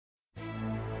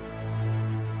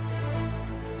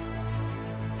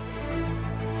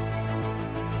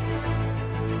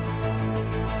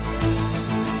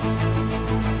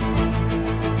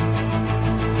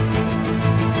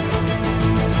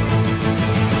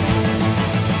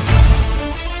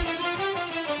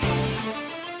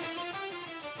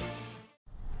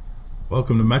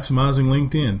Welcome to Maximizing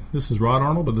LinkedIn. This is Rod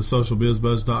Arnold of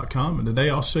thesocialbizbuzz.com, and today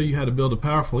I'll show you how to build a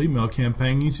powerful email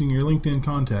campaign using your LinkedIn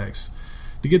contacts.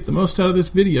 To get the most out of this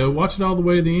video, watch it all the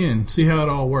way to the end, see how it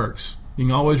all works. You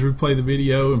can always replay the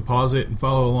video and pause it and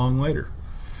follow along later.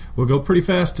 We'll go pretty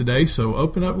fast today, so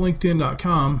open up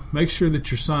LinkedIn.com, make sure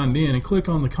that you're signed in, and click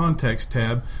on the Contacts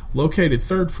tab located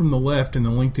third from the left in the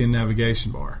LinkedIn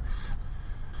navigation bar.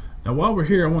 Now while we're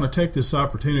here, I want to take this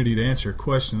opportunity to answer a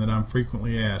question that I'm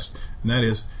frequently asked, and that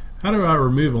is, how do I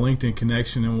remove a LinkedIn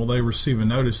connection and will they receive a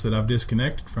notice that I've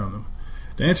disconnected from them?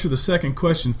 To answer the second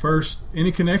question first,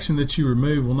 any connection that you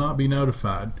remove will not be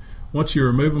notified. Once you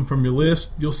remove them from your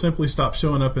list, you'll simply stop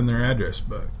showing up in their address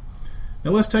book. Now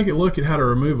let's take a look at how to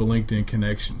remove a LinkedIn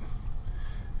connection.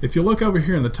 If you look over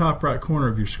here in the top right corner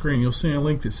of your screen, you'll see a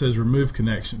link that says Remove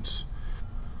Connections.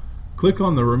 Click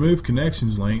on the Remove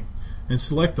Connections link and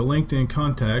select the LinkedIn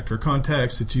contact or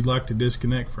contacts that you'd like to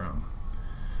disconnect from.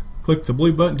 Click the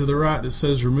blue button to the right that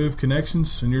says Remove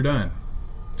Connections and you're done.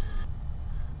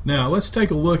 Now let's take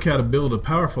a look how to build a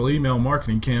powerful email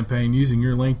marketing campaign using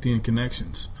your LinkedIn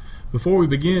connections. Before we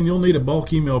begin, you'll need a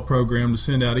bulk email program to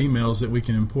send out emails that we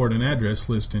can import an address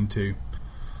list into.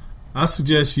 I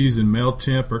suggest using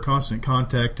MailChimp or Constant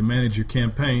Contact to manage your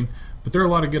campaign, but there are a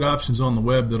lot of good options on the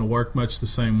web that'll work much the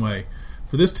same way.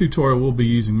 For this tutorial, we'll be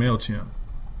using MailChimp.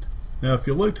 Now if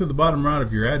you look to the bottom right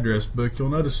of your address book, you'll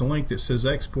notice a link that says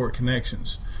Export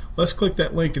Connections. Let's click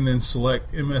that link and then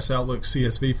select MS Outlook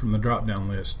CSV from the drop-down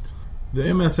list.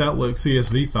 The MS Outlook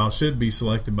CSV file should be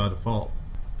selected by default.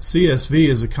 CSV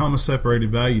is a comma-separated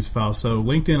values file, so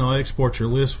LinkedIn will export your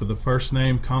list with the first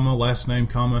name, comma, last name,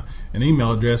 comma, and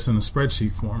email address in a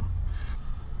spreadsheet form.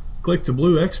 Click the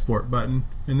blue Export button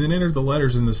and then enter the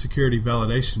letters in the security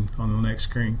validation on the next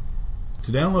screen.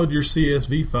 To download your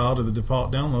CSV file to the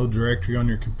default download directory on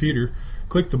your computer,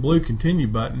 click the blue Continue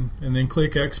button and then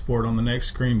click Export on the next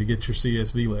screen to get your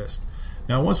CSV list.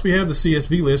 Now once we have the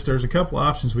CSV list, there's a couple of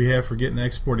options we have for getting the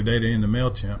exported data into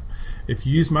MailChimp. If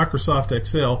you use Microsoft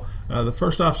Excel, the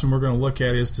first option we're going to look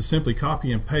at is to simply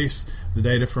copy and paste the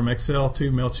data from Excel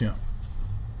to MailChimp.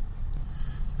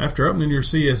 After opening your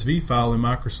CSV file in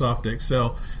Microsoft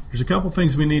Excel, there's a couple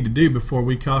things we need to do before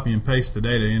we copy and paste the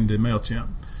data into MailChimp.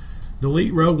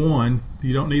 Delete row 1,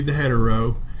 you don't need the header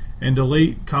row, and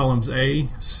delete columns A,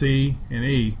 C, and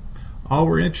E. All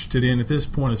we're interested in at this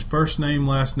point is first name,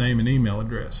 last name, and email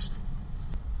address.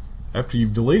 After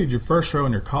you've deleted your first row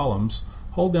and your columns,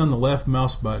 hold down the left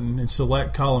mouse button and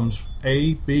select columns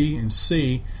A, B, and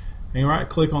C, and right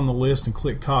click on the list and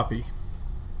click Copy.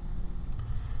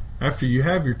 After you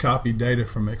have your copied data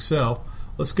from Excel,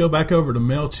 let's go back over to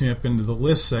MailChimp into the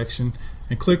list section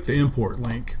and click the import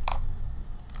link.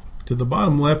 To the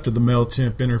bottom left of the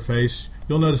MailChimp interface,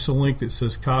 you'll notice a link that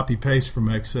says Copy Paste from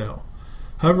Excel.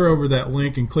 Hover over that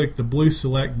link and click the blue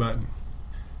Select button.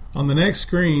 On the next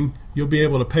screen, you'll be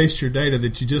able to paste your data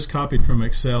that you just copied from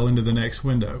Excel into the next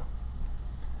window.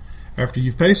 After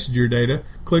you've pasted your data,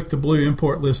 click the blue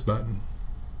Import List button.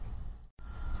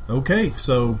 Okay,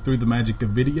 so through the magic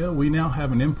of video, we now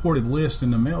have an imported list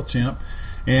into MailChimp,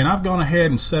 and I've gone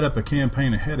ahead and set up a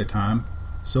campaign ahead of time.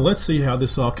 So let's see how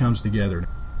this all comes together.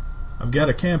 I've got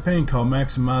a campaign called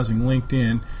Maximizing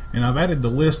LinkedIn, and I've added the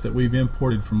list that we've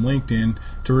imported from LinkedIn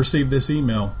to receive this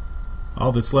email.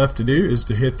 All that's left to do is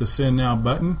to hit the Send Now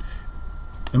button,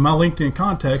 and my LinkedIn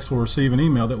contacts will receive an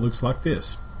email that looks like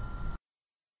this.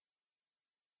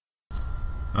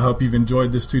 I hope you've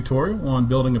enjoyed this tutorial on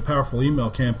building a powerful email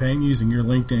campaign using your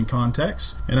LinkedIn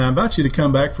contacts, and I invite you to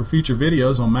come back for future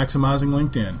videos on Maximizing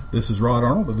LinkedIn. This is Rod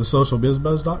Arnold of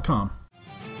thesocialbizbuzz.com.